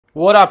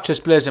What up, chess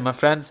players and my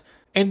friends?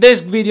 In this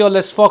video,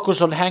 let's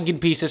focus on hanging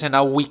pieces and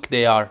how weak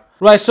they are.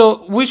 Right, so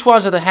which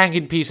ones are the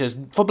hanging pieces?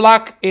 For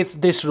black, it's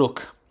this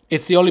rook.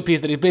 It's the only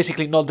piece that is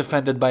basically not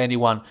defended by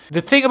anyone.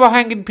 The thing about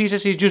hanging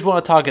pieces is you just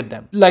want to target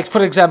them. Like,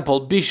 for example,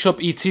 bishop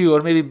e2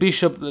 or maybe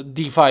bishop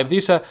d5.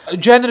 These are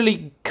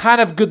generally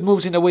kind of good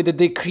moves in a way that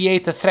they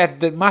create a threat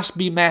that must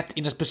be met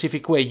in a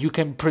specific way. You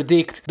can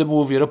predict the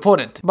move of your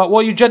opponent. But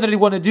what you generally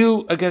want to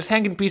do against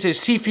hanging pieces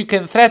is see if you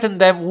can threaten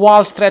them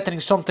whilst threatening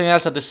something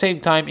else at the same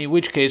time, in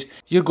which case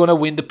you're going to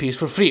win the piece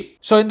for free.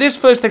 So in this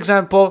first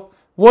example,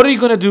 what are you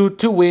going to do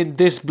to win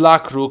this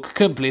black rook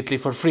completely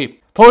for free?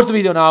 Pause the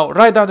video now,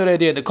 write down your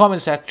idea in the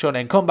comment section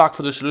and come back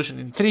for the solution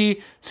in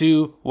 3,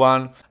 2,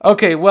 1.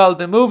 Okay, well,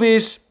 the move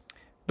is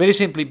very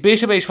simply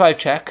bishop h5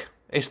 check.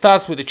 It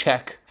starts with a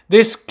check.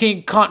 This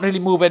king can't really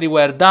move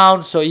anywhere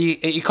down, so he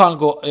can't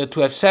go to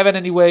f7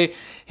 anyway.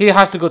 He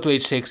has to go to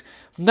h6.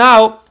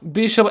 Now,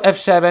 bishop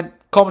f7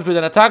 comes with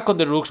an attack on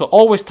the rook, so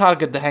always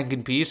target the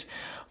hanging piece.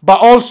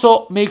 But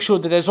also make sure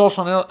that there's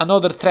also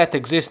another threat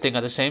existing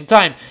at the same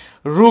time.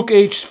 Rook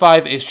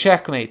h5 is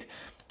checkmate.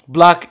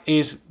 Black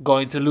is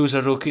going to lose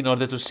a rook in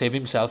order to save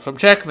himself from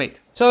checkmate.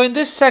 So in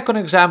this second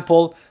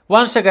example,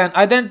 once again,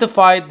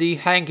 identify the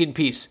hanging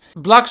piece.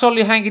 Black's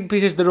only hanging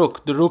piece is the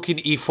rook in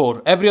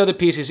e4. Every other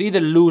piece is either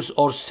loose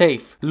or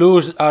safe.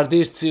 Loose are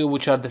these two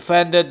which are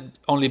defended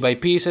only by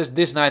pieces.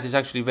 This knight is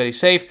actually very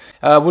safe.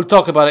 We'll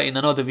talk about it in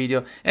another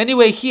video.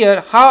 Anyway,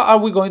 here, how are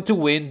we going to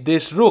win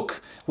this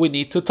rook? We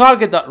need to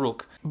target that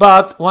rook.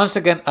 But once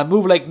again, a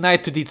move like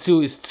knight to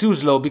d2 is too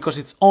slow because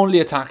it's only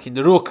attacking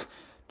the rook.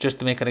 Just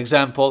to make an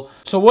example.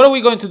 So what are we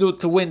going to do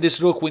to win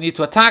this rook? We need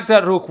to attack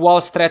that rook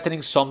whilst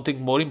threatening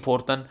something more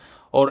important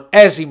or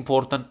as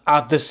important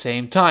at the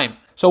same time.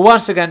 So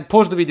once again,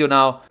 pause the video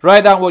now,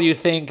 write down what you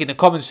think in the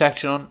comment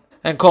section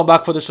and come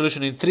back for the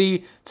solution in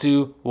 3,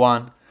 2,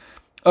 1.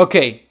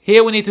 Okay,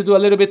 here we need to do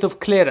a little bit of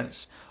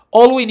clearance.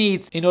 All we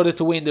need in order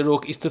to win the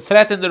rook is to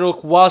threaten the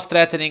rook whilst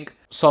threatening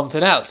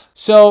something else.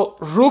 So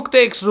rook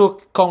takes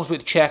rook comes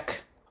with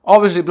check.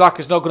 Obviously, black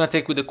is not going to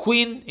take with the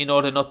queen in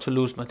order not to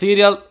lose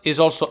material. Is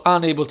also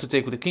unable to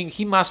take with the king.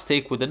 He must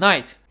take with the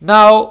knight.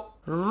 Now,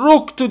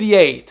 rook to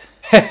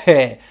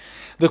d8.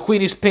 The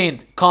queen is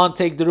pinned. Can't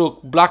take the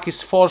rook. Black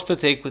is forced to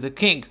take with the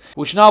king,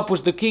 which now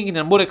puts the king in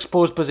a more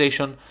exposed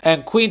position.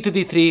 And queen to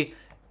d3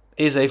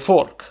 is a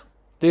fork.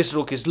 This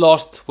rook is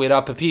lost. We're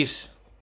up a piece.